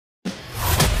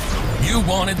You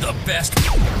wanted the best.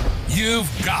 You've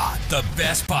got the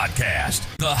best podcast,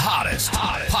 the hottest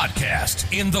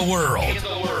podcast in the world.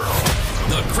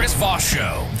 The Chris Voss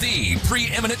Show, the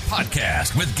preeminent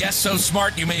podcast with guests so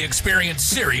smart you may experience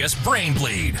serious brain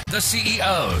bleed. The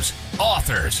CEOs,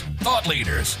 authors, thought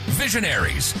leaders,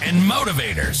 visionaries, and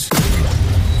motivators.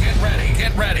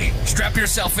 Get ready. Strap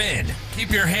yourself in.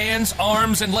 Keep your hands,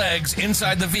 arms, and legs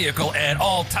inside the vehicle at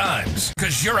all times,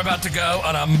 because you're about to go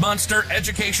on a monster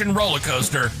education roller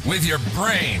coaster with your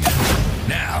brain.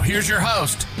 Now, here's your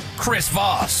host, Chris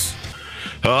Voss.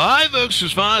 Hi, folks.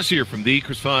 Chris Voss here from the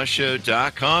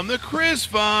ChrisVossShow.com, the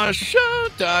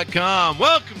ChrisVossShow.com.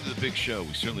 Welcome to the big show.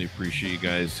 We certainly appreciate you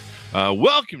guys.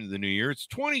 Welcome to the new year. It's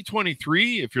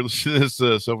 2023. If you're listening to this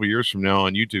several years from now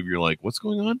on YouTube, you're like, what's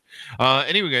going on?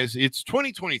 Anyway, guys, it's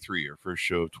 2023, our first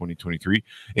show of 2023.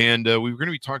 And we're going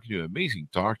to be talking to an amazing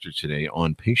doctor today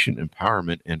on patient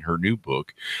empowerment and her new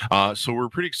book. So we're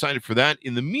pretty excited for that.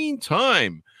 In the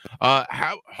meantime,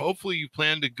 hopefully you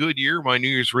planned a good year. My New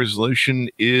Year's resolution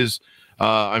is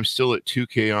I'm still at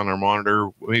 2K on our monitor.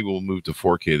 Maybe we'll move to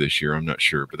 4K this year. I'm not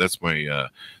sure, but that's my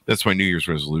New Year's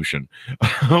resolution. I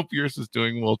hope yours is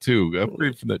doing well too.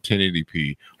 Upgrade from that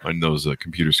 1080p on those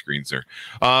computer screens there.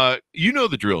 You know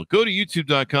the drill. Go to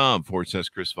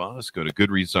youtube.com/Chris Voss. Go to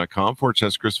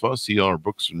goodreads.com/Chris Voss. See all our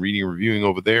books and reading and reviewing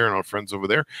over there and our friends over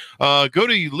there. Go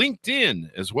to LinkedIn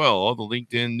as well. All the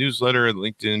LinkedIn newsletter and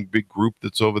LinkedIn big group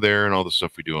that's over there and all the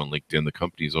stuff we do on LinkedIn. The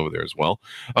company's over there as well.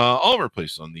 All of our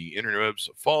places on the internet.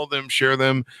 Follow them, share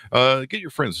them, get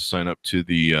your friends to sign up to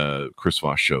the Chris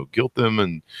Voss Show. Guilt them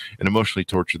and emotionally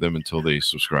torture them until they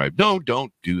subscribe. No,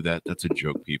 don't do that. That's a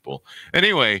joke, people.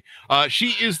 Anyway,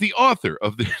 she is the author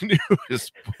of the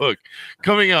newest book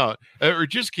coming out, or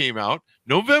just came out,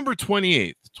 November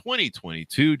 28th,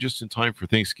 2022, just in time for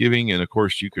Thanksgiving. And of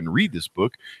course, you can read this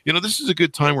book. You know, this is a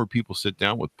good time where people sit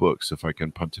down with books. If I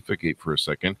can pontificate for a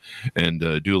second and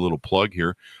do a little plug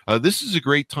here. This is a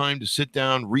great time to sit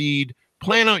down, read,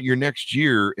 plan out your next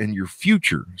year and your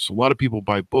future. So a lot of people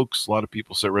buy books. A lot of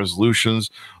people set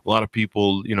resolutions. A lot of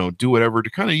people, you know, do whatever to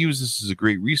kind of use this as a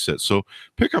great reset. So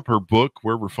pick up her book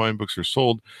wherever fine books are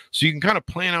sold so you can kind of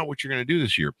plan out what you're going to do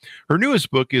this year. Her newest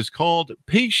book is called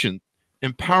Patient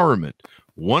Empowerment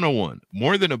 101.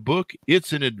 More than a book,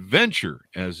 it's an adventure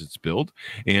as it's billed.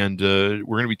 And we're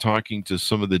going to be talking to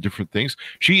some of the different things.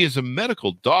 She is a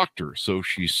medical doctor, so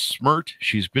she's smart.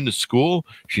 She's been to school.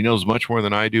 She knows much more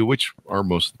than I do, which are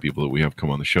most of the people that we have come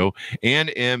on the show.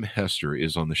 And M Hester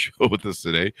is on the show with us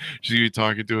today. She's going to be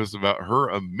talking to us about her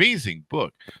amazing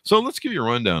book. So let's give you a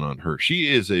rundown on her.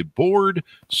 She is a board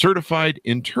certified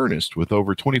internist with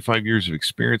over 25 years of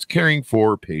experience caring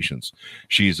for patients.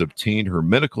 She's obtained her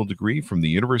medical degree from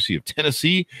the University of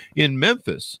Tennessee in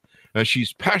Memphis.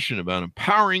 She's passionate about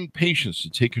empowering patients to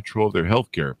take control of their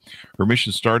health care. Her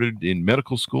mission started in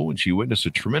medical school when she witnessed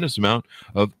a tremendous amount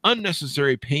of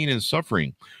unnecessary pain and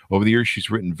suffering. Over the years, she's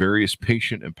written various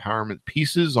patient empowerment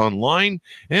pieces online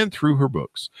and through her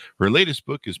books. Her latest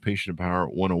book is Patient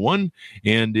Empowerment 101,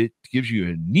 and it gives you a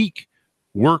unique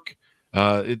work.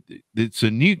 It's a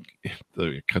unique.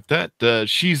 Cut that.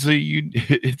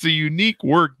 It's a unique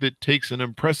work that takes an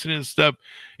unprecedented step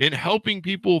in helping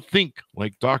people think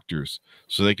like doctors,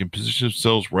 so they can position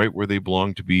themselves right where they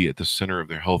belong to be at the center of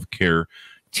their healthcare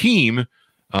team.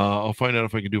 I'll find out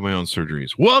if I can do my own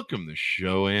surgeries. Welcome to the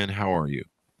show, Ann. How are you?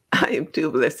 I am too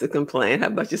blessed to complain. How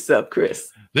about yourself,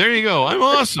 Chris? There you go. I'm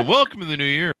awesome. Welcome to the new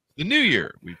year. The new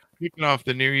year. We've kicking off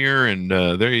the new year, and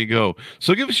there you go.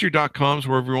 So give us your .coms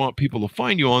wherever you want people to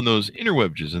find you on those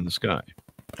interwebs in the sky.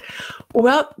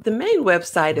 Well, the main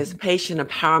website is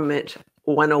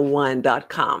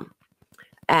patientempowerment101.com.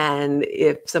 And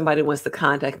if somebody wants to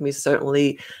contact me,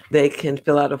 certainly they can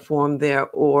fill out a form there,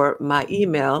 or my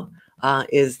email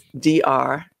is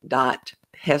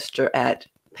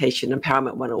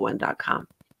dr.hester@patientempowerment101.com.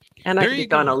 And I can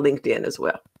be on LinkedIn as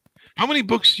well. How many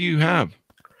books do you have?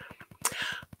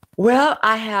 Well,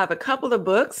 I have a couple of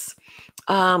books.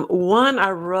 One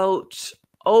I wrote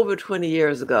over 20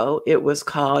 years ago. It was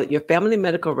called Your Family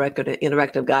Medical Record, an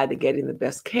Interactive Guide to Getting the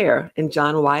Best Care. And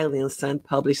John Wiley & Son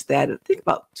published that, I think,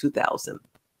 about 2000.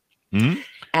 Mm-hmm.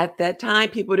 At that time,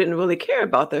 people didn't really care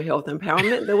about their health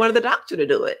empowerment. They wanted the doctor to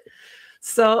do it.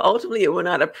 So ultimately, it went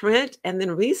out of print. And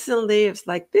then recently, it's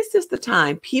like, this is the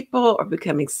time. People are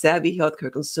becoming savvy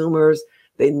healthcare consumers.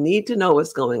 They need to know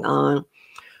what's going on.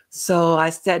 So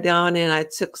I sat down and I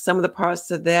took some of the parts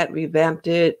of that, revamped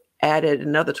it, added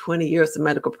another 20 years of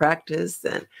medical practice,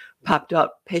 and popped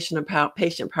up Patient Power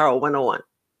 101.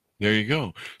 There you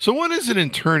go. So what is an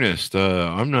internist?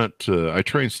 I'm not, I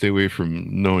try and stay away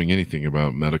from knowing anything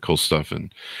about medical stuff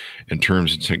and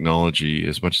terms and technology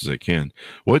as much as I can.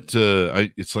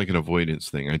 It's like an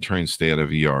avoidance thing. I try and stay out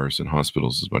of ERs and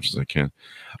hospitals as much as I can.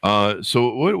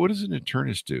 So what does an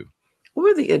internist do?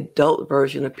 We're the adult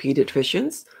version of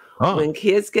pediatricians. Oh, When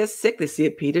kids get sick, they see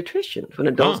a pediatrician. When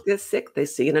adults get sick, they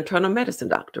see an internal medicine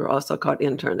doctor, also called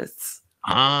internists.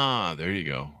 there you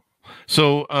go.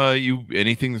 So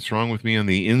anything that's wrong with me on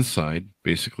the inside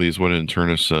basically is what an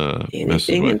internist messes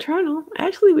Anything with. internal.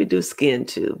 Actually, we do skin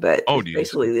too, but Oh, it's do you?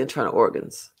 basically the internal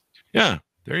organs. Yeah,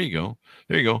 there you go.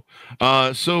 There you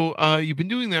go. So you've been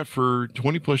doing that for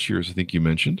 20 plus years, I think you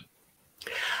mentioned.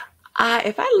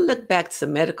 If I look back to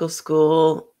medical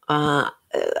school,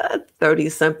 30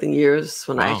 something years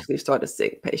when I Wow. actually started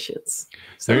seeing patients.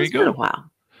 So There you it's been a go.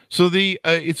 while. So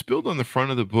it's built on the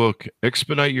front of the book.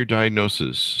 Expedite your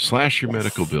diagnosis, slash your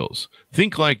medical Yes. bills,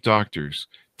 think like doctors,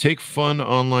 take fun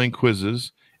online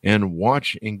quizzes, and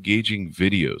watch engaging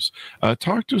videos.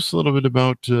 Talk to us a little bit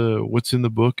about what's in the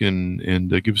book and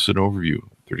give us an overview.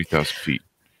 30,000 feet.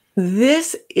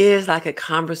 This is like a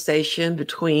conversation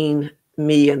between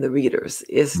me and the readers.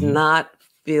 It's Mhm. not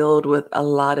filled with a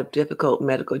lot of difficult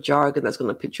medical jargon that's going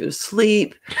to put you to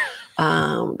sleep. There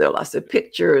are lots of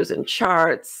pictures and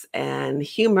charts and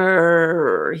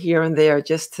humor here and there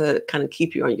just to kind of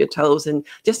keep you on your toes and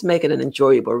just make it an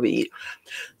enjoyable read.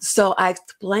 So I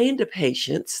explained to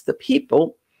patients, the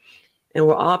people, and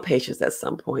we're all patients at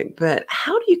some point, but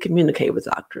how do you communicate with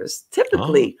doctors?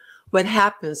 Typically, what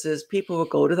happens is people will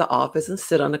go to the office and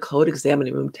sit on a cold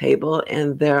examining room table,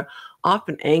 and they're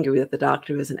often angry that the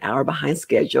doctor is an hour behind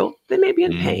schedule. They may be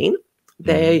in Mhm. pain.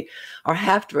 They are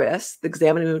half dressed. The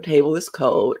examining room table is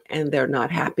cold, and they're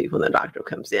not happy when the doctor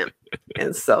comes in.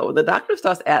 And so the doctor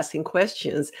starts asking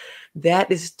questions.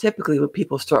 That is typically when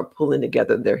people start pulling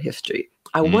together their history.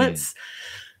 I once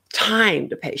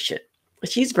timed a patient.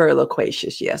 She's very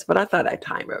loquacious, yes, but I thought I'd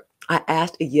time her. I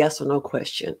asked a yes or no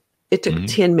question. It took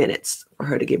 10 minutes for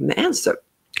her to give me the answer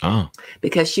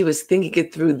because she was thinking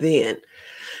it through then.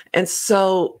 And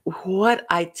so what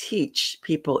I teach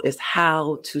people is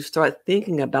how to start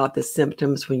thinking about the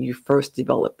symptoms when you first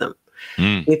develop them.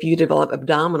 If you develop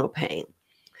abdominal pain,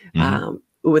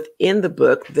 within the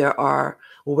book, there are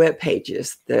web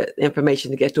pages, the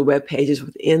information to get to web pages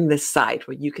within the site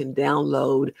where you can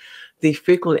download the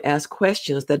frequently asked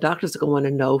questions that doctors are going to want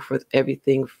to know for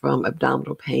everything from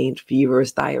abdominal pain,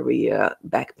 fevers, diarrhea,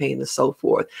 back pain, and so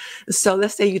forth. So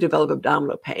let's say you develop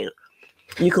abdominal pain.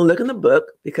 You can look in the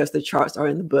book because the charts are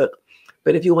in the book.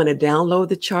 But if you want to download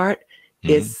the chart,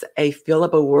 it's a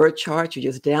fillable word chart. You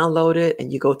just download it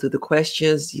and you go through the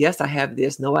questions. Yes, I have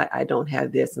this. No, I don't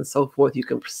have this, and so forth. You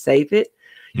can save it.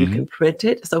 You can print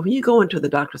it. So when you go into the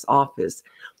doctor's office,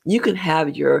 you can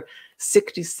have your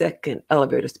 60-second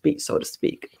elevator speech, so to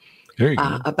speak,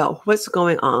 about what's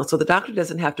going on. So the doctor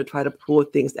doesn't have to try to pull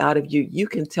things out of you. You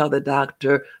can tell the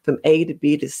doctor from A to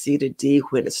B to C to D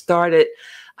when it started,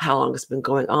 how long it's been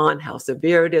going on, how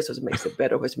severe it is, which makes it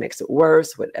better, which makes it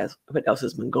worse, what else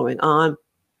has been going on.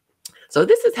 So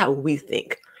this is how we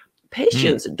think.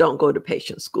 Patients don't go to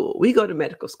patient school. We go to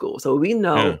medical school. So we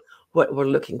know what we're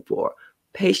looking for.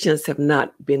 Patients have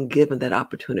not been given that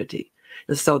opportunity.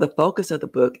 And so the focus of the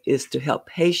book is to help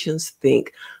patients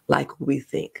think like we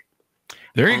think.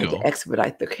 There you go. To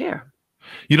expedite their care.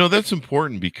 You know, that's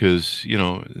important because, you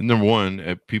know, number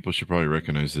one, people should probably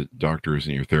recognize that doctor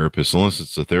isn't your therapist, unless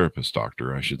it's a therapist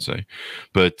doctor, I should say.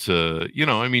 But, you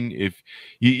know, I mean, if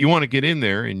you want to get in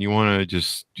there and you want to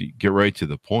just get right to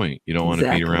the point, you don't want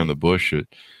to beat around the bush at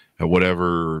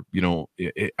whatever, you know.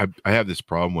 I have this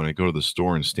problem when I go to the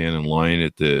store and stand in line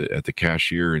at the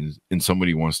cashier and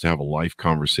somebody wants to have a life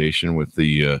conversation with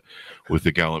the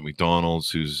gal at McDonald's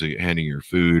who's handing your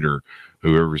food, or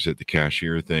whoever's at the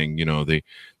cashier thing. You know, they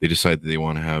decide that they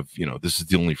want to have, you know, this is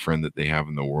the only friend that they have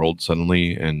in the world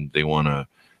suddenly, and they want to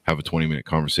have a 20-minute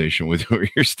conversation with you.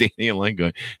 You're standing in line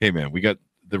going, hey man,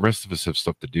 the rest of us have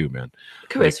stuff to do, man.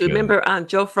 Chris, remember on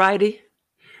Joe Friday?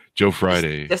 Joe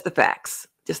Friday. Just the facts.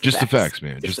 Just the facts,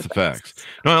 man. Just the facts.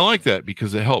 No, I like that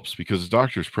because it helps, because the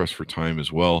doctors press for time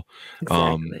as well.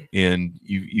 Exactly. And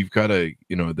you've got to,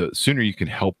 you know, the sooner you can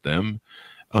help them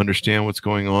understand what's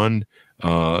going on,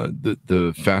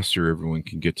 the faster everyone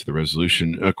can get to the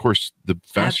resolution. Of course, the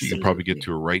faster you can probably get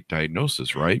to a right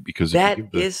diagnosis, right? Because that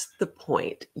is the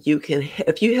point. You can,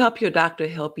 if you help your doctor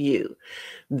help you,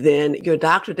 then your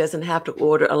doctor doesn't have to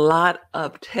order a lot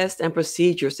of tests and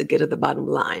procedures to get to the bottom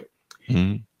line.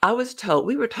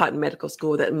 We were taught in medical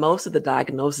school that most of the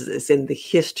diagnosis is in the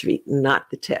history, not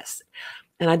the test.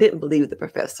 And I didn't believe the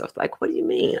professor. I was like, what do you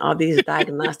mean? All these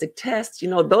diagnostic tests,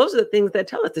 those are the things that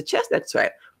tell us the chest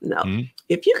x-ray. No.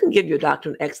 If you can give your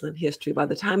doctor an excellent history, by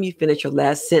the time you finish your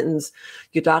last sentence,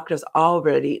 your doctor's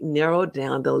already narrowed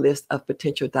down the list of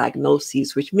potential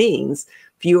diagnoses, which means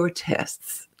fewer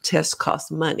tests. Tests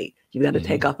cost money. You got to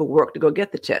take off of work to go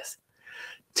get the test.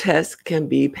 Tests can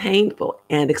be painful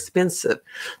and expensive.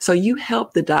 So you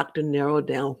help the doctor narrow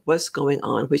down what's going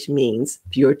on, which means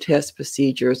fewer test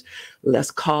procedures,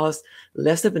 less cost,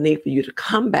 less of a need for you to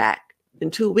come back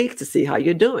in 2 weeks to see how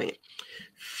you're doing.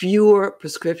 Fewer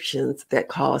prescriptions that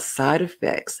cause side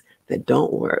effects that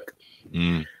don't work.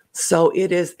 So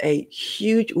it is a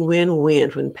huge win-win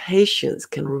when patients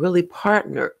can really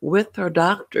partner with their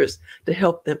doctors to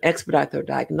help them expedite their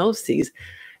diagnoses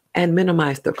and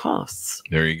minimize their costs.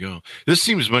 There you go. This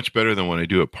seems much better than when I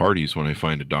do at parties. When I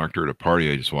find a doctor at a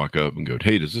party, I just walk up and go,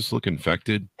 hey, does this look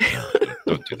infected? No,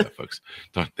 don't do that, folks.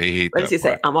 They hate that. Let's just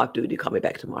say, I'm off duty. Call me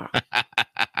back tomorrow.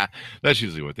 That's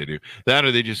usually what they do. That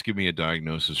or they just give me a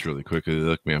diagnosis really quickly. They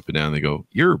look me up and down. And they go,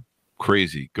 you're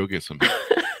crazy. Go get some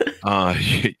help.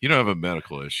 You don't have a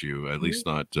medical issue, at least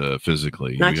not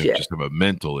physically. Not you yet. just have a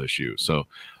mental issue. So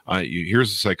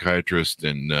here's a psychiatrist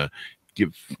and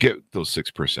get those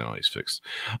 6 personalities fixed.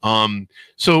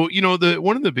 So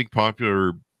one of the big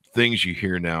popular things you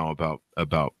hear now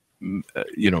about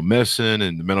medicine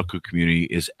and the medical community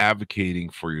is advocating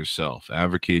for yourself,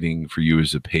 advocating for you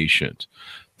as a patient.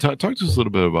 Talk to us a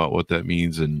little bit about what that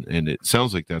means, and it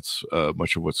sounds like that's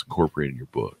much of what's incorporated in your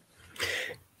book.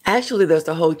 Actually, there's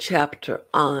a whole chapter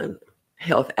on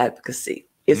health advocacy.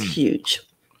 It's huge.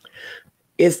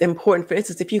 It's important. For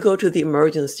instance, if you go to the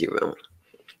emergency room,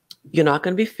 you're not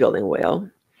going to be feeling well.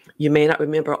 You may not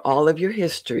remember all of your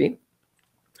history.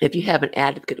 If you have an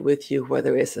advocate with you,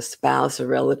 whether it's a spouse, a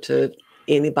relative,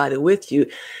 anybody with you,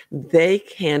 they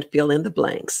can fill in the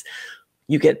blanks.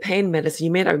 You get pain medicine.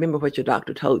 You may not remember what your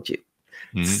doctor told you.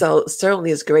 So certainly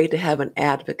it's great to have an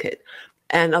advocate.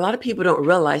 And a lot of people don't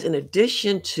realize, in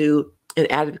addition to an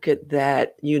advocate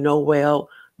that well,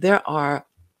 there are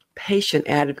patient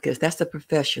advocates. That's a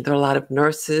profession. There are a lot of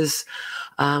nurses.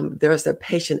 There's a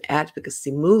patient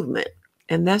advocacy movement.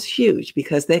 And that's huge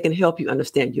because they can help you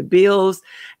understand your bills,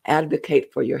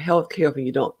 advocate for your health care when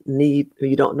you don't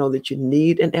know that you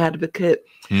need an advocate.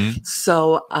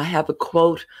 So I have a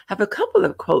couple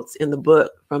of quotes in the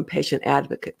book from patient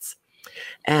advocates.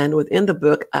 And within the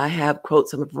book, I have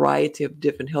quotes from a variety of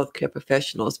different healthcare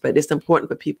professionals, but it's important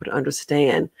for people to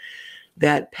understand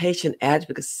that patient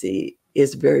advocacy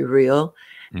is very real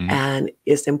and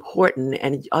it's important.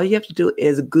 And all you have to do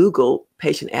is Google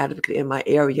patient advocate in my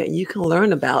area, and you can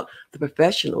learn about the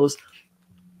professionals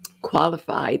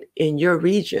qualified in your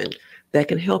region that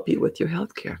can help you with your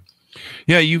healthcare.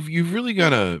 Yeah, you've really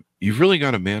got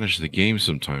to manage the game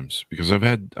sometimes, because I've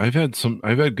had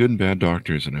good and bad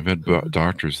doctors, and I've had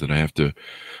doctors that I have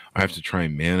to try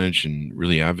and manage and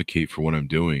really advocate for what I'm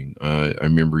doing. I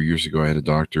remember years ago I had a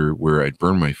doctor where I'd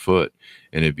burned my foot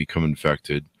and it'd become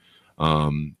infected,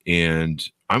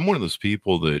 and I'm one of those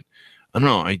people that, I don't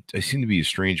know, I seem to be a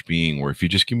strange being where if you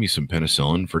just give me some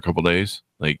penicillin for a couple days,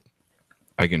 like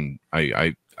I think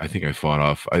I fought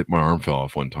off. My arm fell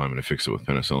off one time, and I fixed it with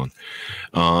penicillin.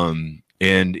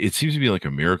 And it seems to be like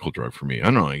a miracle drug for me. I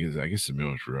don't know. I guess it's a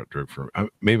miracle drug for me.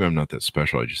 Maybe I'm not that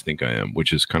special. I just think I am,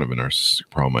 which is kind of a narcissistic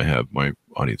problem I have. My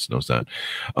audience knows that.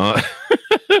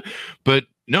 But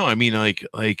no, I mean,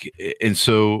 and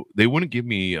so they wouldn't give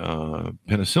me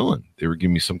penicillin. They were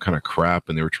giving me some kind of crap,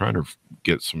 and they were trying to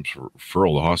get some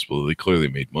referral to the hospital they clearly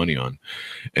made money on.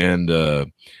 And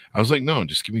I was like, no,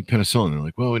 just give me penicillin. They're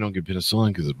like, well, we don't give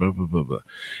penicillin because blah, blah, blah, blah.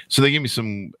 So they gave me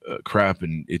some crap,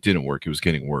 and it didn't work. It was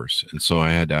getting worse. And so I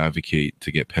had to advocate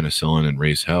to get penicillin and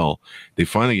raise hell. They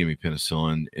finally gave me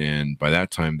penicillin, and by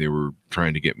that time they were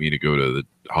trying to get me to go to the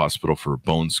hospital for a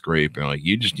bone scrape. And like,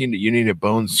 you need a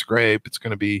bone scrape. It's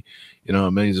going to be,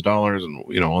 millions of dollars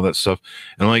and, all that stuff.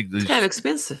 And like, It's kind of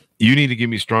expensive. You need to give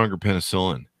me stronger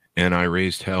penicillin. And I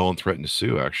raised hell and threatened to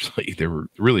sue, actually. They were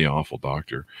really awful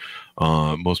doctor.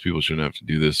 Most people shouldn't have to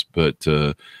do this, but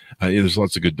there's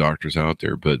lots of good doctors out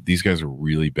there, but these guys are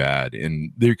really bad.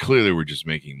 And they clearly were just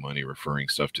making money referring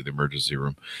stuff to the emergency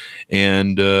room.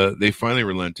 And they finally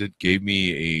relented, gave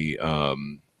me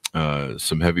some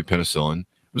heavy penicillin.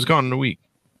 It was gone in a week.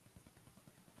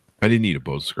 I didn't need a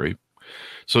bone scrape.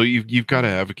 So you've got to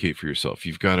advocate for yourself.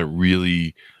 You've got to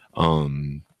really...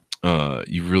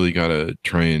 you've really got to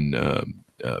try and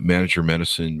manage your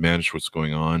medicine, manage what's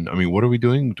going on. I mean, what are we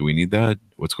doing? Do we need that?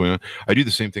 What's going on? I do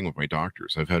the same thing with my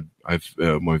doctors. I've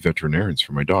my veterinarians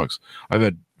for my dogs. I've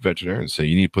had veterinarians say,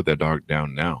 you need to put that dog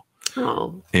down now.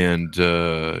 Oh, And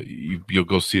you'll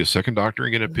go see a second doctor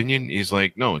and get an opinion. He's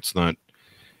like, no, it's not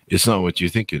what you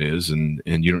think it is, and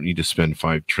you don't need to spend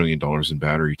 $5 trillion in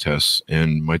battery tests.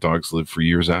 And my dogs lived for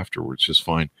years afterwards just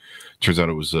fine. Turns out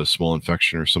it was a small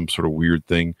infection or some sort of weird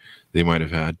thing they might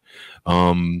have had.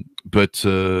 But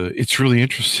it's really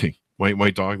interesting.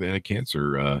 My dog that had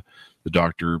cancer, the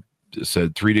doctor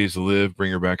said 3 days to live,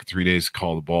 bring her back in 3 days,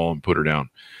 call the ball and put her down.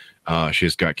 She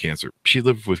has got cancer. She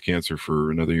lived with cancer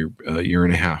for another year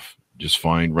and a half. Just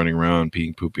fine, running around,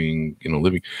 peeing, pooping,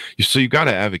 living. So you've got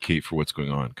to advocate for what's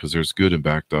going on, because there's good and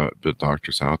bad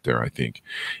doctors out there, I think,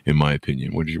 in my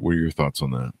opinion. What are your thoughts on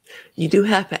that? You do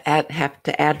have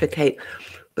to advocate,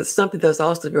 but something that's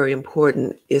also very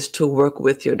important is to work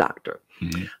with your doctor.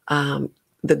 Mm-hmm.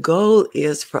 The goal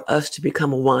is for us to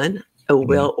become a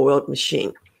well-oiled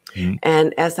machine. Mm-hmm.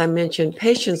 And as I mentioned,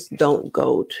 patients don't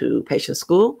go to patient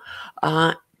school,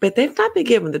 but they've not been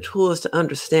given the tools to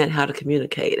understand how to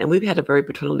communicate. And we've had a very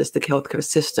paternalistic healthcare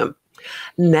system.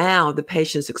 Now the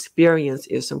patient's experience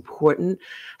is important,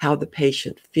 how the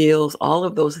patient feels. All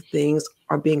of those things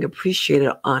are being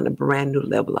appreciated on a brand new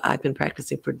level. I've been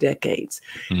practicing for decades,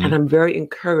 and I'm very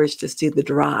encouraged to see the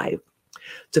drive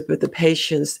to put the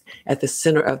patients at the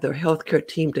center of their healthcare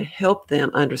team to help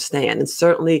them understand. And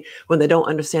certainly when they don't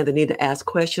understand, they need to ask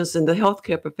questions, and the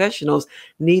healthcare professionals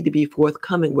need to be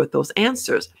forthcoming with those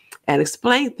answers and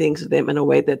explain things to them in a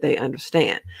way that they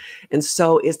understand. And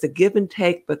so it's the give and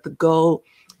take, but the goal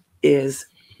is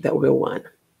that we're one.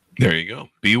 There you go.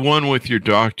 Be one with your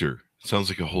doctor. Sounds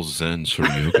like a whole Zen sort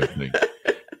of yoga thing.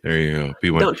 There you go. Be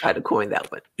one. Don't try to coin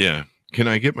that one. Yeah. Can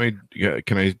I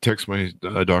text my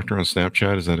doctor on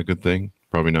Snapchat? Is that a good thing?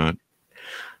 Probably not.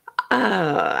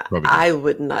 I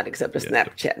would not accept a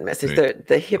Snapchat message.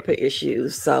 The HIPAA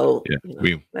issues. So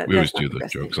we always do the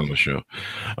jokes on the show.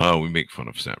 We make fun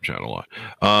of Snapchat a lot.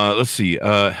 Let's see.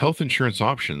 Health insurance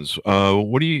options.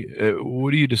 What do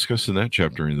you discuss in that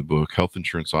chapter in the book? Health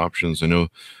insurance options. I know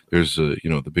there's the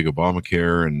big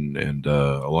Obamacare and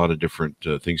a lot of different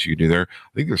things you can do there.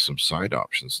 I think there's some side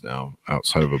options now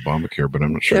outside of Obamacare, but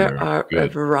I'm not sure. There are a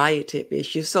variety of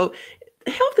issues. So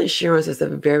health insurance is a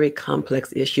very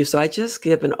complex issue. So I just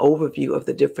give an overview of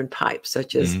the different types,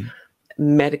 such as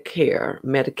Medicare,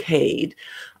 Medicaid,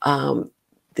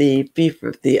 the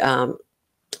PPOs,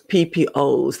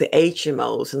 the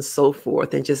HMOs, and so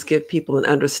forth, and just give people an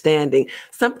understanding.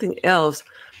 Something else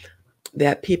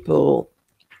that people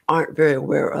aren't very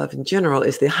aware of in general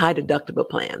is the high deductible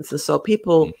plans. And so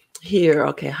people hear,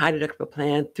 okay, high deductible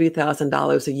plan,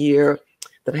 $3,000 a year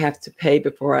that I have to pay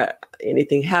before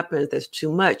anything happens. That's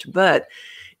too much. But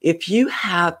if you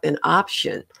have an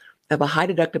option of a high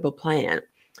deductible plan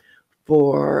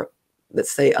for,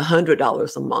 let's say,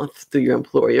 $100 a month through your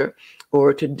employer, or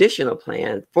a traditional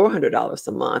plan, $400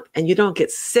 a month, and you don't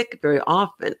get sick very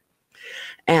often,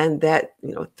 and that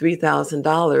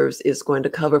 $3,000 is going to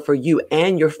cover for you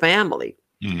and your family,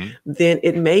 then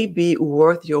it may be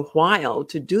worth your while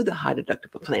to do the high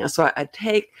deductible plan. So I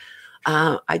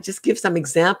just give some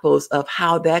examples of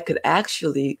how that could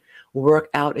actually work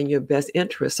out in your best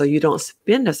interest, so you don't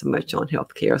spend as much on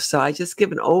healthcare. So I just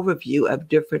give an overview of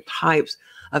different types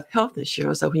of health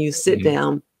insurance. So when you sit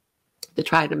down to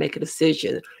try to make a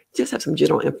decision, just have some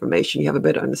general information. You have a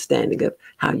better understanding of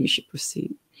how you should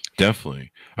proceed.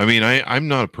 Definitely. I mean, I'm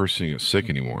not a person who gets sick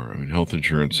anymore. I mean, health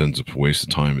insurance ends up a waste of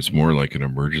time. It's more like an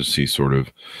emergency sort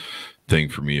of thing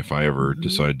for me. If I ever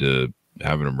decide to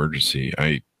have an emergency,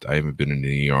 I haven't been in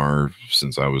an ER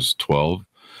since I was 12.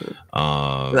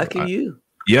 Lucky you.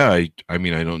 Yeah, I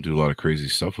mean, I don't do a lot of crazy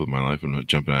stuff with my life. I'm not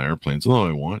jumping out of airplanes, although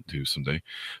I want to someday.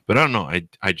 But I don't know.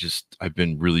 I've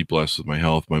been really blessed with my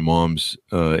health. My mom's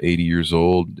 80 years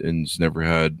old and has never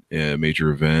had a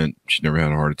major event. She never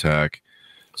had a heart attack.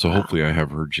 So hopefully I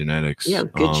have her genetics. Yeah,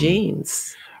 good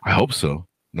genes. I hope so.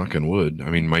 Knock on wood. I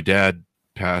mean, my dad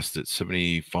passed at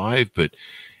 75, but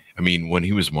I mean, when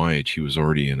he was my age, he was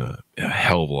already in a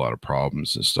hell of a lot of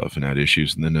problems and stuff and had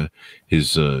issues, and then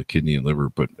his kidney and liver.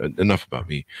 But enough about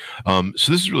me. So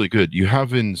this is really good. You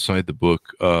have inside the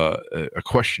book a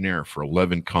questionnaire for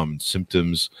 11 common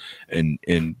symptoms and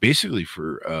basically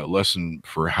for a lesson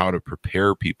for how to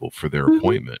prepare people for their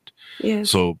appointment. Yes.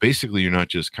 So basically, you're not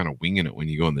just kind of winging it when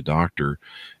you go in the doctor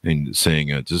and saying,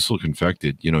 does this look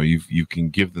infected? You can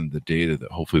give them the data that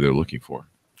hopefully they're looking for.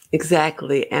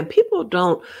 Exactly. And people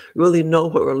don't really know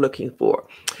what we're looking for.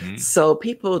 So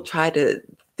people try to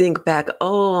think back,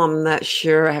 I'm not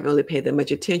sure. I haven't really paid that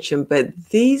much attention. But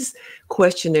these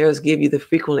questionnaires give you the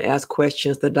frequently asked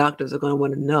questions the doctors are going to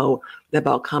want to know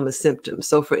about common symptoms.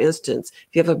 So for instance,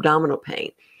 if you have abdominal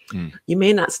pain, You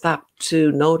may not stop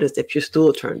to notice if your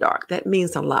stool turned dark. That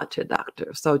means a lot to a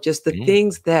doctor. So just the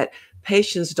things that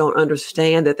patients don't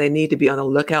understand that they need to be on the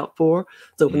lookout for.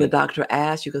 So when the doctor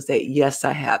asks, you can say, yes,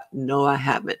 I have. No, I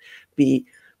haven't. Be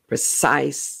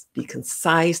precise, be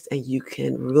concise, and you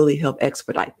can really help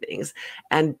expedite things.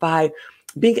 And by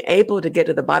being able to get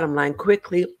to the bottom line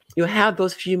quickly, you'll have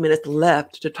those few minutes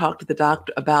left to talk to the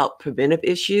doctor about preventive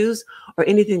issues or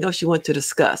anything else you want to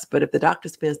discuss. But if the doctor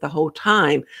spends the whole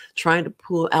time trying to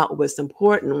pull out what's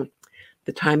important,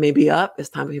 the time may be up. It's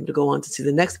time for him to go on to see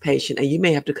the next patient, and you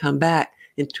may have to come back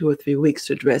in 2 or 3 weeks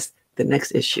to address the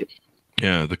next issue.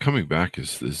 Yeah, the coming back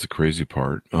is the crazy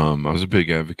part. I was a big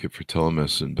advocate for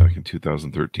telemedicine back in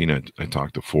 2013. I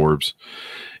talked to Forbes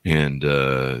and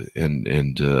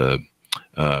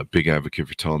big advocate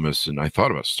for telemedicine. I thought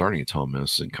about starting a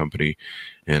telemedicine company,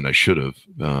 and I should have.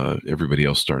 Everybody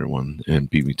else started one and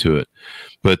beat me to it.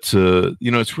 But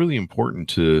it's really important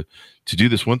to do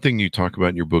this. One thing you talk about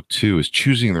in your book too is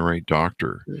choosing the right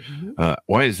doctor.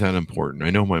 Why is that important? I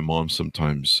know my mom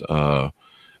sometimes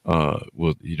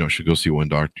she'll go see one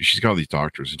doctor. She's got all these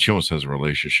doctors, and she almost has a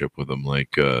relationship with them,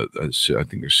 like I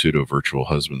think they're pseudo virtual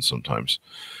husbands sometimes.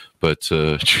 But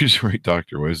choose the right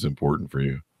doctor. Why is it important for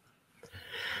you?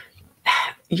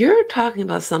 You're talking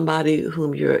about somebody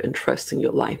whom you're entrusting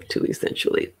your life to,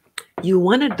 essentially. You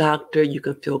want a doctor you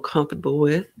can feel comfortable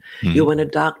with. You want a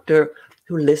doctor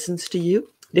who listens to you.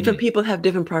 Different people have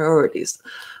different priorities.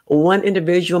 One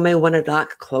individual may want a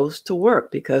doc close to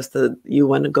work because you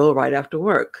want to go right after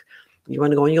work. You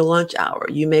want to go on your lunch hour.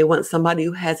 You may want somebody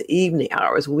who has evening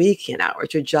hours, weekend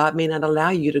hours. Your job may not allow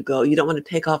you to go. You don't want to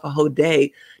take off a whole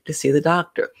day to see the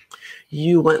doctor.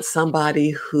 You want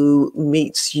somebody who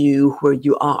meets you where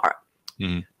you are.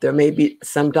 There may be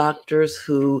some doctors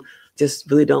who just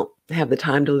really don't have the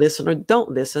time to listen or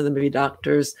don't listen. There may be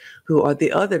doctors who are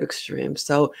the other extreme.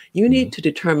 So you need to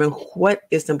determine what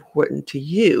is important to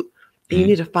you. And you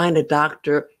need to find a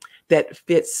doctor that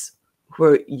fits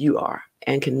where you are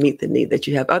and can meet the need that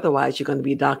you have. Otherwise, you're going to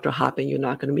be doctor hopping. You're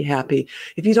not going to be happy.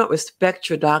 If you don't respect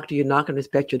your doctor, you're not going to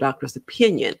respect your doctor's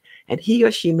opinion. And he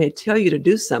or she may tell you to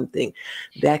do something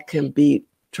that can be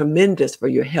tremendous for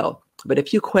your health. But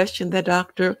if you question that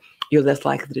doctor, you're less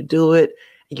likely to do it.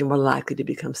 And you're more likely to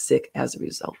become sick as a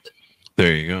result.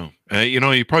 There you go.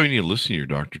 You probably need to listen to your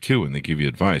doctor too when they give you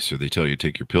advice or they tell you to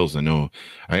take your pills. I know,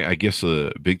 I guess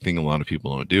a big thing a lot of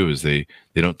people don't do is they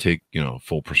don't take,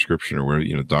 full prescription or where,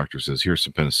 the doctor says, here's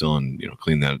some penicillin,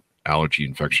 clean that allergy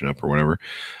infection up or whatever.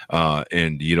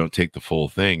 And you don't take the full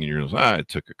thing and you're just, I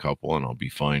took a couple and I'll be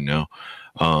fine now.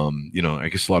 I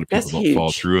guess a lot of people don't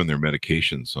follow through on their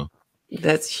medications. So.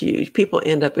 That's huge. People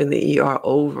end up in the ER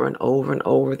over and over and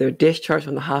over. They're discharged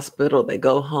from the hospital. They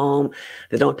go home.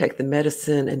 They don't take the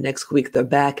medicine. And next week, they're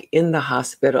back in the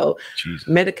hospital. Jesus.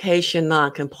 Medication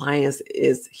noncompliance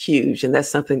is huge. And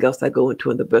that's something else I go into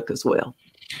in the book as well.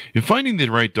 In finding the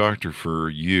right doctor for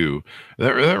you,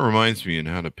 that reminds me on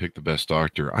how to pick the best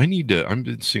doctor. I've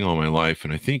been seeing all my life.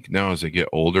 And I think now as I get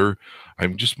older, I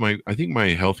think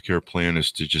my healthcare plan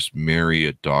is to just marry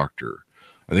a doctor.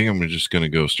 I think I'm just going to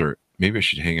go start. Maybe I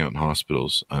should hang out in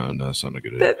hospitals. No, that's not a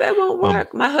good idea. That won't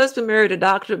work. My husband married a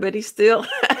doctor, but he still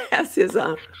has his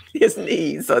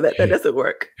needs, so that doesn't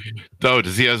work. Oh,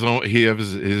 does he have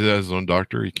his own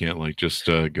doctor? He can't just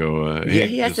go. Yeah,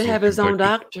 he has to have his own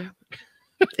doctor.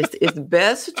 It's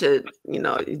best to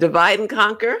divide and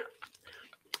conquer.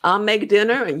 I'll make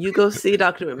dinner, and you go see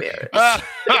Dr. Ramirez.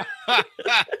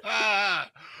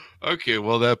 Okay,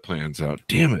 well that plans out.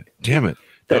 Damn it.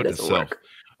 That doesn't work.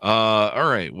 All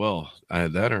right. Well,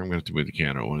 that or I'm going to have to move the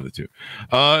piano, one of the two.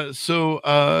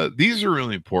 So these are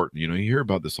really important. You hear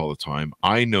about this all the time.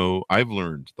 I know I've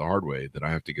learned the hard way that I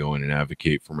have to go in and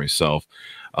advocate for myself,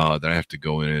 that I have to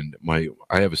go in and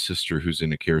I have a sister who's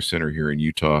in a care center here in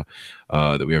Utah,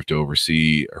 that we have to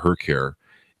oversee her care.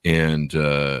 And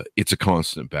it's a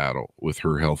constant battle with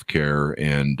her health care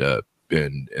and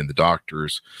the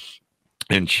doctors,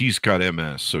 and she's got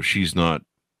MS. So she's not,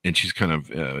 and she's kind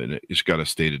of, she's got a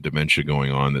state of dementia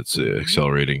going on that's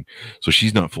accelerating. So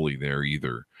she's not fully there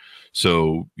either.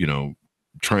 So,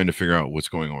 trying to figure out what's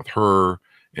going on with her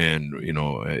and,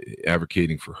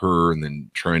 advocating for her and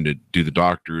then trying to do the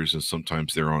doctors. And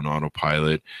sometimes they're on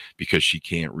autopilot because she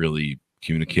can't really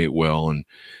communicate well. And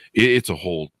it's a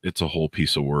whole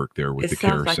piece of work there with the care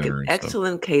center. It sounds like an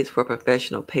excellent case for a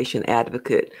professional patient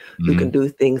advocate who can do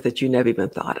things that you never even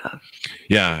thought of.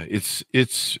 Yeah,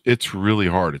 it's really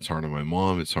hard. It's hard on my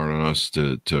mom. It's hard on us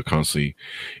to constantly,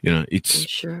 it's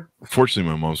sure.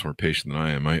 Fortunately, my mom's more patient than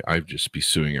I am. I'd just be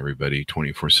suing everybody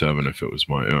 24/7 if it was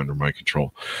under my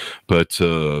control. But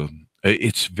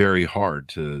It's very hard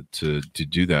to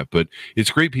do that, but it's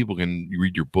great. People can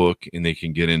read your book and they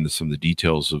can get into some of the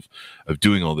details of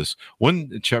doing all this.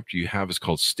 One chapter you have is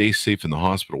called "Stay Safe in the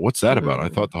Hospital." What's that about? I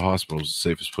thought the hospital was the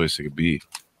safest place it could be.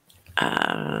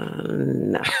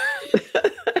 No.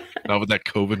 Not with that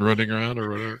COVID running around or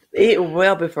whatever.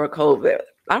 Well before COVID.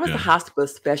 I was a hospital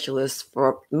specialist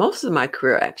for most of my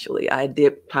career, actually. I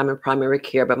did time in primary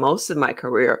care, but most of my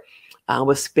career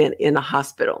was spent in a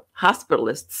hospital.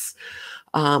 Hospitalists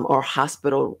or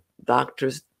hospital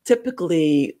doctors,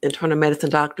 typically internal medicine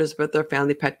doctors, but they're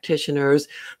family practitioners.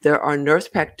 There are nurse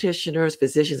practitioners,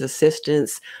 physician's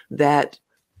assistants that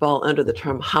fall under the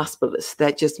term hospitalist.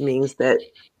 That just means that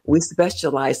we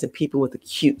specialize in people with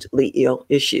acutely ill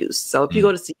issues. So if you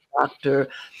go to see a doctor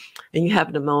and you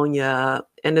have pneumonia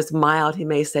and it's mild, he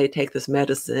may say, take this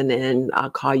medicine and I'll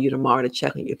call you tomorrow to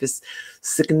check on you. If it's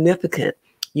significant,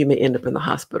 you may end up in the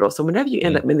hospital. So whenever you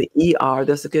end up in the ER,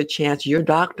 there's a good chance your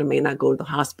doctor may not go to the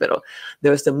hospital.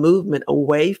 There's a movement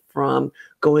away from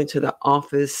going to the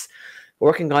office,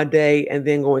 working all day, and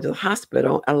then going to the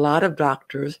hospital. A lot of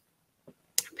doctors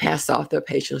pass off their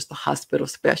patients to hospital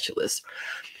specialists.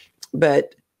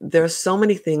 But there's so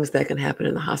many things that can happen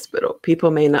in the hospital. People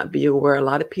may not be aware. A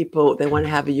lot of people, they want to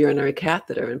have a urinary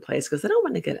catheter in place because they don't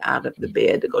want to get out of the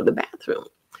bed to go to the bathroom.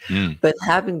 But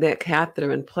having that catheter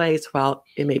in place, while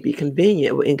it may be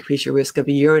convenient, will increase your risk of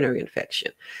a urinary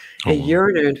infection. A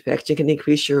urinary infection can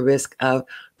increase your risk of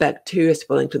bacteria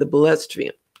spilling to the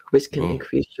bloodstream, which can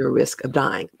increase your risk of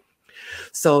dying.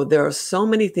 So there are so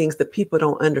many things that people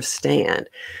don't understand.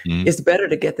 It's better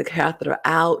to get the catheter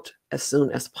out as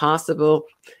soon as possible.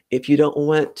 If you don't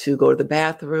want to go to the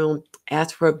bathroom,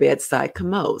 ask for a bedside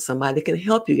commode. Somebody can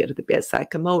help you get to the bedside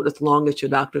commode as long as your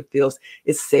doctor feels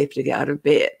it's safe to get out of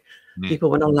bed. People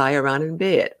want to lie around in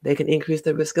bed. They can increase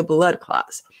the risk of blood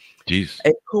clots.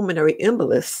 A pulmonary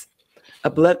embolus, a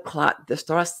blood clot that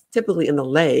starts typically in the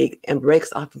leg and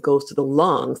breaks off and goes to the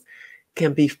lungs,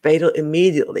 can be fatal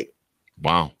immediately.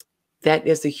 Wow. That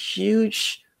is a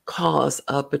huge cause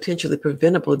of potentially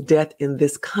preventable death in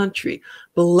this country,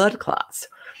 blood clots.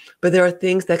 But there are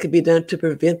things that can be done to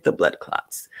prevent the blood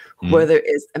clots, whether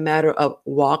it's a matter of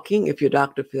walking. If your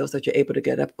doctor feels that you're able to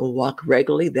get up and walk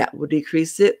regularly, that will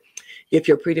decrease it. If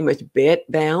you're pretty much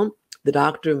bedbound, the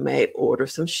doctor may order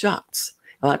some shots.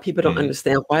 A lot of people don't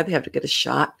understand why they have to get a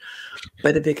shot,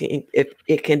 but if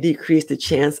it can decrease the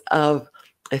chance of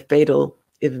a fatal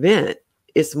event,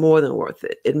 it's more than worth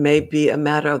it. It may be a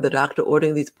matter of the doctor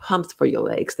ordering these pumps for your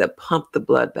legs that pump the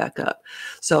blood back up.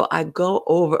 So I go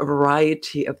over a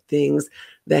variety of things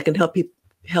that can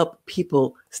help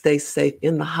people stay safe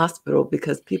in the hospital,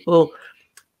 because people,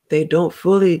 they don't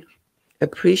fully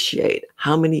appreciate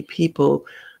how many people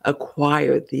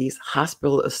acquire these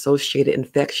hospital-associated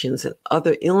infections and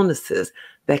other illnesses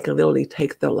that can literally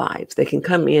take their lives. They can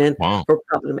come in for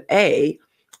problem A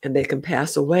and they can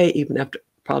pass away even after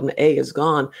problem A is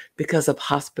gone because of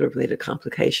hospital-related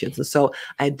complications. And so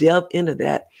I delve into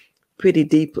that pretty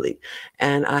deeply.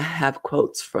 And I have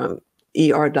quotes from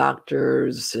ER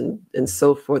doctors and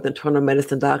so forth, internal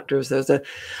medicine doctors. There's a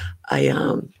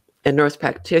nurse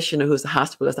practitioner who's a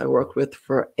hospitalist I worked with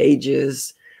for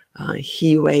ages.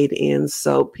 He weighed in.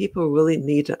 So people really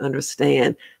need to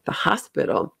understand the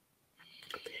hospital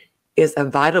is a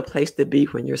vital place to be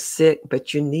when you're sick,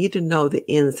 but you need to know the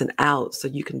ins and outs so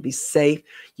you can be safe.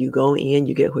 You go in,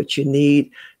 you get what you need,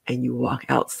 and you walk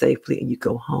out safely, and you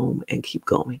go home and keep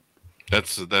going.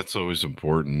 That's always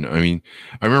important. I mean,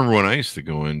 I remember when I used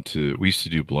to we used to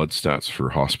do blood stats for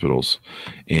hospitals,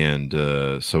 and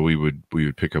so we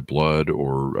would pick up blood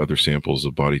or other samples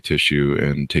of body tissue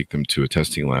and take them to a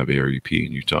testing lab, ARUP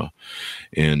in Utah,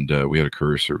 and we had a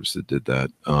courier service that did that.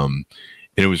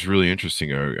 And it was really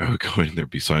interesting. I would go in, there'd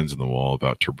be signs on the wall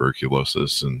about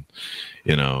tuberculosis and,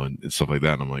 and stuff like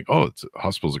that. And I'm like, oh,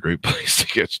 hospital's a great place to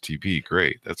catch TB.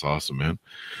 Great. That's awesome, man.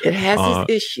 It has its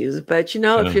issues, but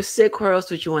if you're sick, where else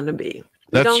would you want to be?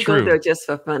 You don't go there just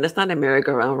for fun. It's not a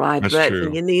merry-go-round ride, but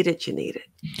when you need it, you need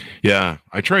it. Yeah.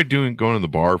 I tried going to the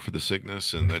bar for the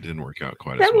sickness, and that didn't work out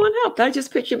quite as well. That won't help. I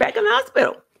just put you back in the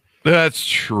hospital. That's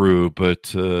true,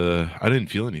 but I didn't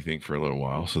feel anything for a little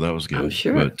while, so that was good. I'm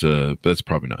sure. But that's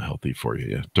probably not healthy for you.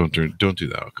 Yeah, don't do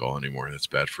the alcohol anymore. That's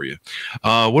bad for you.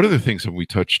 What other things have we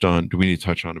touched on? Do we need to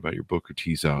touch on about your book or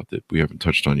tease out that we haven't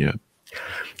touched on yet?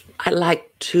 I'd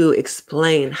like to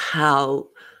explain how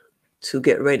to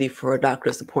get ready for a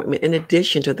doctor's appointment in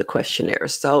addition to the questionnaire.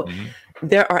 So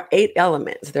there are 8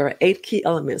 elements. There are 8 key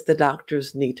elements that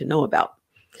doctors need to know about.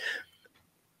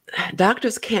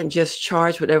 Doctors can't just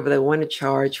charge whatever they want to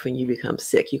charge when you become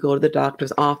sick. You go to the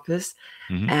doctor's office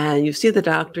and you see the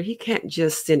doctor. He can't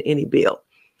just send any bill.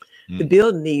 The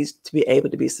bill needs to be able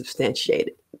to be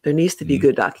substantiated. There needs to be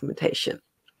good documentation.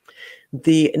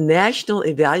 The National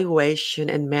Evaluation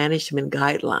and Management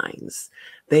Guidelines,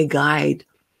 they guide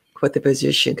what the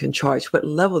physician can charge, what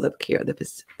level of care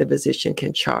the physician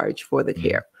can charge for the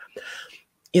care.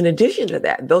 In addition to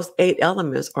that, those 8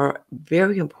 elements are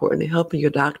very important in helping your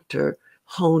doctor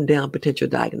hone down potential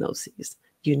diagnoses.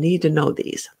 You need to know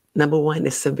these. Number 1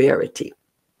 is severity.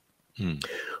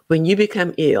 When you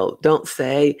become ill, don't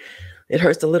say, it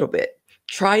hurts a little bit.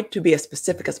 Try to be as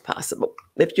specific as possible.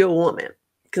 If you're a woman,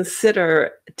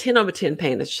 consider 10 over 10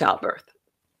 pain as childbirth.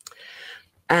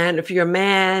 And if you're a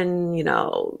man,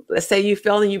 let's say you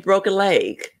fell and you broke a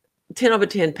leg, 10 over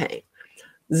 10 pain.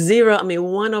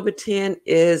 1 over 10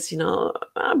 is,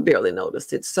 I barely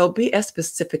noticed it. So be as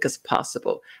specific as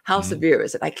possible. How severe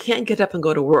is it? I can't get up and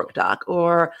go to work, doc,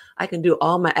 or I can do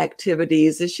all my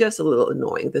activities. It's just a little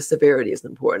annoying. The severity is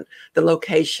important. The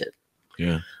location.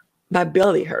 Yeah. My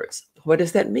belly hurts. What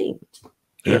does that mean?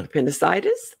 You have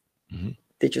appendicitis?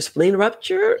 Did your spleen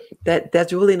rupture?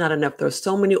 That's really not enough. There's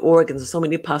so many organs and so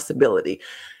many possibilities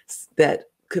that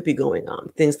could be going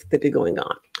on, things that could be going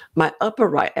on. My upper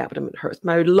right abdomen hurts,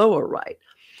 my lower right,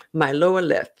 my lower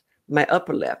left, my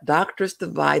upper left. Doctors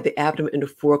divide the abdomen into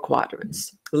 4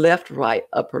 quadrants, left, right,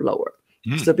 upper, lower.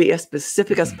 So be as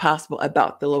specific as possible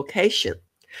about the location.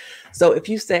 So if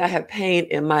you say I have pain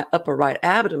in my upper right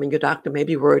abdomen, your doctor may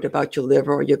be worried about your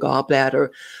liver or your gallbladder,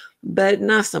 but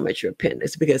not so much your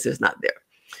appendix because it's not there.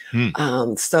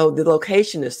 So the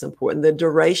location is important. The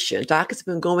duration, doc, has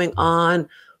been going on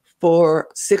for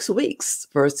 6 weeks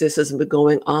versus has been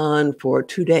going on for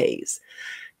 2 days.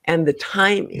 And the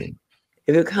timing,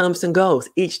 if it comes and goes,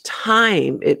 each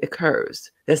time it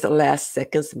occurs, that's the last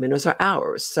seconds, minutes, or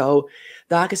hours. So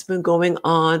doc has been going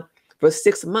on for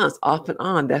 6 months, off and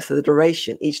on. That's the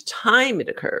duration. Each time it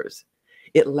occurs,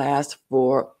 it lasts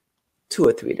for 2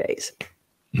 or 3 days.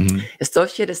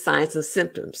 Associated signs and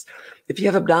symptoms. If you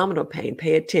have abdominal pain,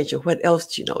 pay attention. What else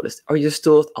do you notice? Are your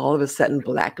stools all of a sudden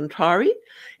black and tarry?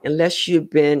 Unless you've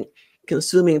been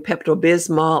consuming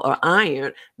Pepto-Bismol or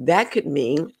iron, that could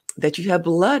mean that you have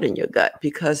blood in your gut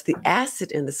because the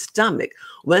acid in the stomach,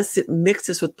 once it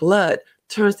mixes with blood,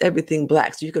 turns everything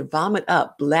black. So you could vomit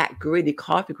up black, gritty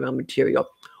coffee ground material,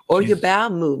 or your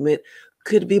bowel movement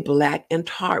could be black and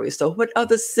tarry. So what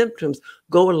other symptoms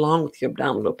go along with your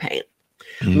abdominal pain?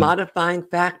 Modifying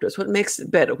factors. What makes it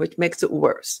better? Which makes it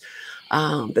worse?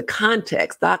 The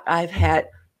context. Doc, I've had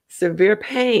severe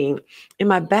pain in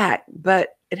my back,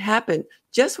 but it happened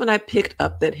just when I picked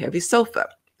up that heavy sofa.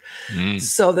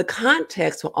 So the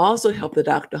context will also help the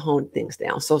doctor hone things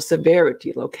down. So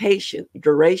severity, location,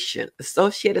 duration,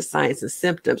 associated signs and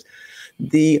symptoms,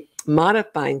 the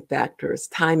modifying factors,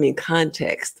 timing,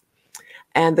 context,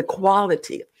 and the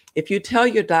quality. If you tell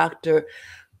your doctor,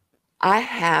 I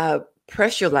have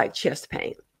pressure-like chest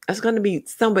pain, it's going to be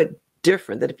somewhat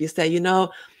different than if you say,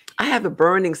 I have a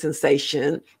burning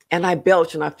sensation and I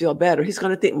belch and I feel better. He's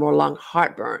going to think more along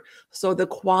heartburn. So the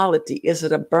quality, is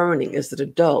it a burning? Is it a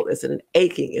dull? Is it an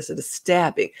aching? Is it a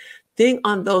stabbing? Think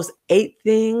on those 8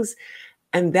 things,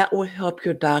 and that will help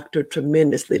your doctor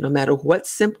tremendously, no matter what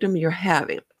symptom you're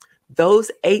having. Those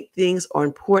 8 things are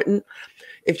important.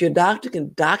 If your doctor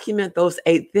can document those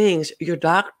 8 things, your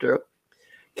doctor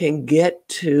can get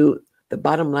to the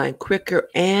bottom line quicker,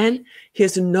 and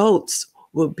his notes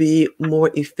will be more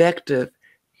effective,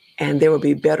 and they will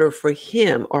be better for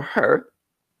him or her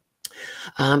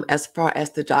as far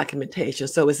as the documentation.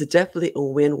 So it's definitely a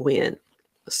win-win.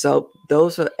 So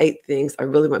those are 8 things I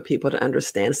really want people to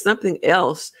understand. Something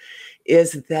else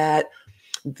is that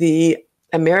the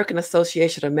American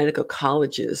Association of Medical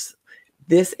Colleges,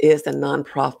 this is a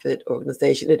nonprofit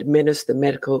organization. It administers the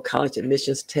medical college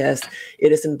admissions test.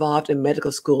 It is involved in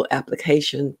medical school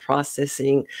application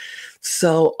processing.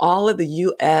 So all of the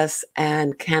US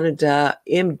and Canada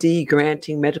MD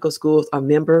granting medical schools are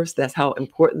members. That's how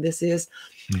important this is.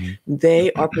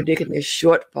 They are predicting a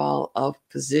shortfall of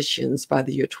physicians by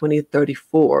the year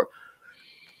 2034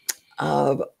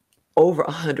 of over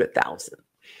 100,000.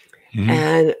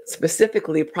 And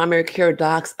specifically primary care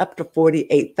docs up to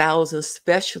 48,000,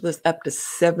 specialists up to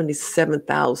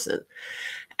 77,000.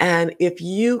 And if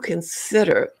you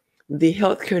consider the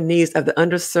healthcare needs of the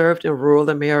underserved in rural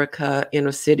America,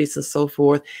 inner cities and so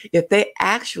forth, if they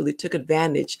actually took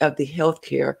advantage of the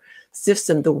healthcare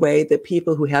system the way that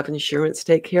people who have insurance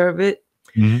take care of it,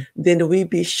 then we'd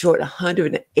be short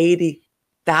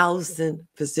 180,000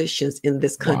 physicians in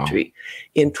this country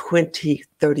in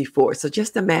 2034. So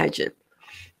just imagine,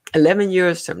 11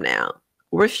 years from now,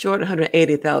 we're short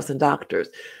 180,000 doctors.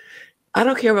 I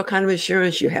don't care what kind of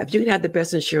insurance you have. You can have the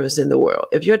best insurance in the world.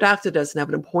 If your doctor doesn't have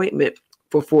an appointment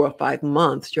for 4 or 5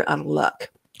 months, you're out of luck.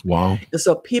 Wow. And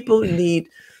so people need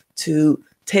to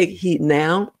take heed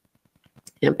now,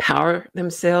 empower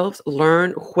themselves,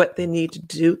 learn what they need to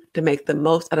do to make the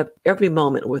most out of every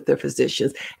moment with their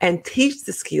physicians, and teach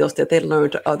the skills that they learn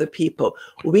to other people.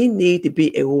 We need to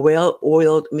be a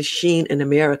well-oiled machine in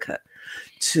America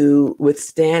to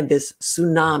withstand this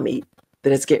tsunami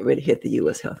that is getting ready to hit the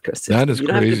U.S. healthcare system. That is you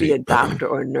don't crazy. have to be a doctor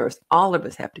or a nurse. All of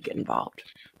us have to get involved.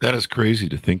 That is crazy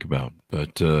to think about,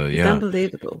 but It's yeah,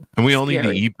 unbelievable. and we all Scary.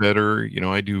 need to eat better.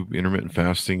 I do intermittent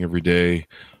fasting every day.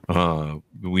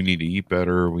 We need to eat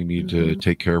better. We need to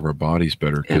take care of our bodies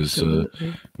better because,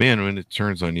 man, when it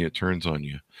turns on you, it turns on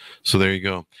you. So there you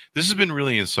go. This has been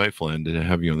really insightful, and to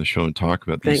have you on the show and talk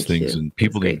about these things. And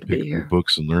people need to pick up your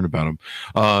books and learn about them.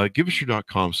 Give us your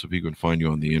 .com so people can find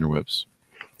you on the interwebs.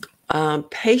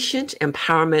 Patient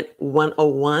Empowerment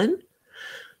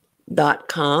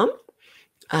 101.com.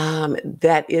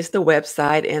 That is the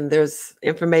website, and there's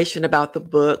information about the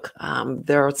book.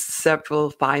 There are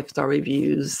several 5-star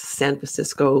reviews. San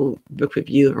Francisco Book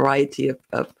Review, a variety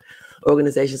of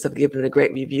organizations have given it a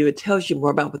great review. It tells you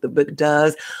more about what the book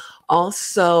does.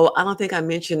 Also, I don't think I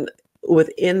mentioned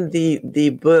within the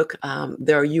book,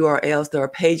 there are URLs, there are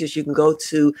pages you can go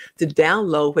to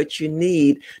download what you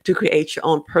need to create your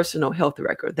own personal health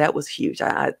record. That was huge.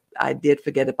 I did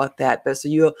forget about that. But so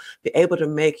you'll be able to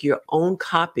make your own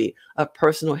copy of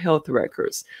personal health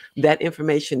records. That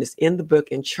information is in the book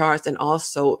in charts, and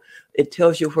also it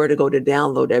tells you where to go to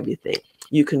download everything.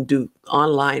 You can do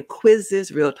online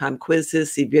quizzes, real-time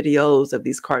quizzes, see videos of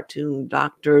these cartoon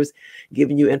doctors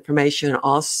giving you information.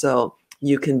 Also,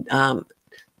 you can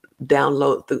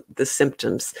download the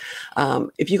symptoms.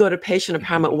 If you go to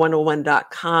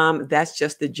patientempowerment101.com, that's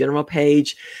just the general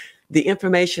page. The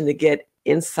information to get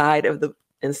inside of the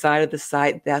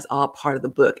site, that's all part of the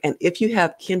book. And if you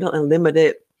have Kindle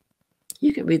Unlimited,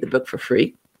 you can read the book for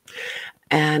free.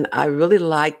 And I really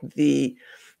like the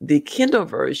Kindle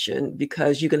version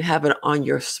because you can have it on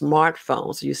your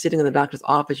smartphone. So you're sitting in the doctor's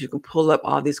office, you can pull up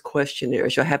all these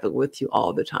questionnaires. You'll have it with you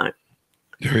all the time.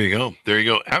 There you go. There you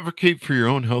go. Advocate for your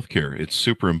own healthcare. It's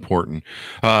super important.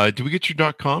 Did we get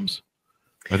your .coms?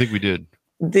 I think we did.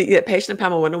 The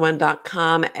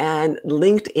patientempowerment101.com and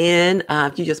LinkedIn.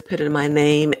 If you just put in my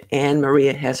name, Anne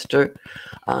Maria Hester,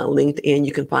 LinkedIn,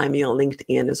 you can find me on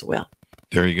LinkedIn as well.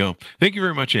 There you go. Thank you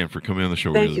very much, Anne, for coming on the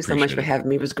show. Thank you so much for having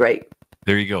me. It was great.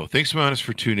 There you go. Thanks, Monis,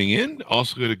 for tuning in.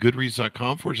 Also go to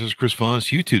goodreads.com/Chris Voss,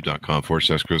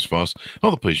 youtube.com/Chris Voss, all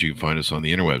the places you can find us on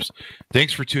the interwebs.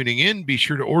 Thanks for tuning in. Be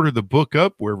sure to order the book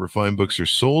up wherever fine books are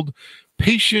sold.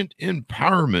 Patient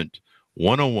Empowerment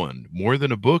 101. More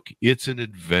than a book, it's an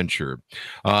adventure.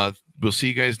 We'll see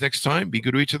you guys next time. Be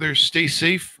good to each other. Stay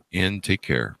safe and take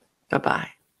care. Bye-bye.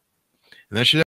 And that should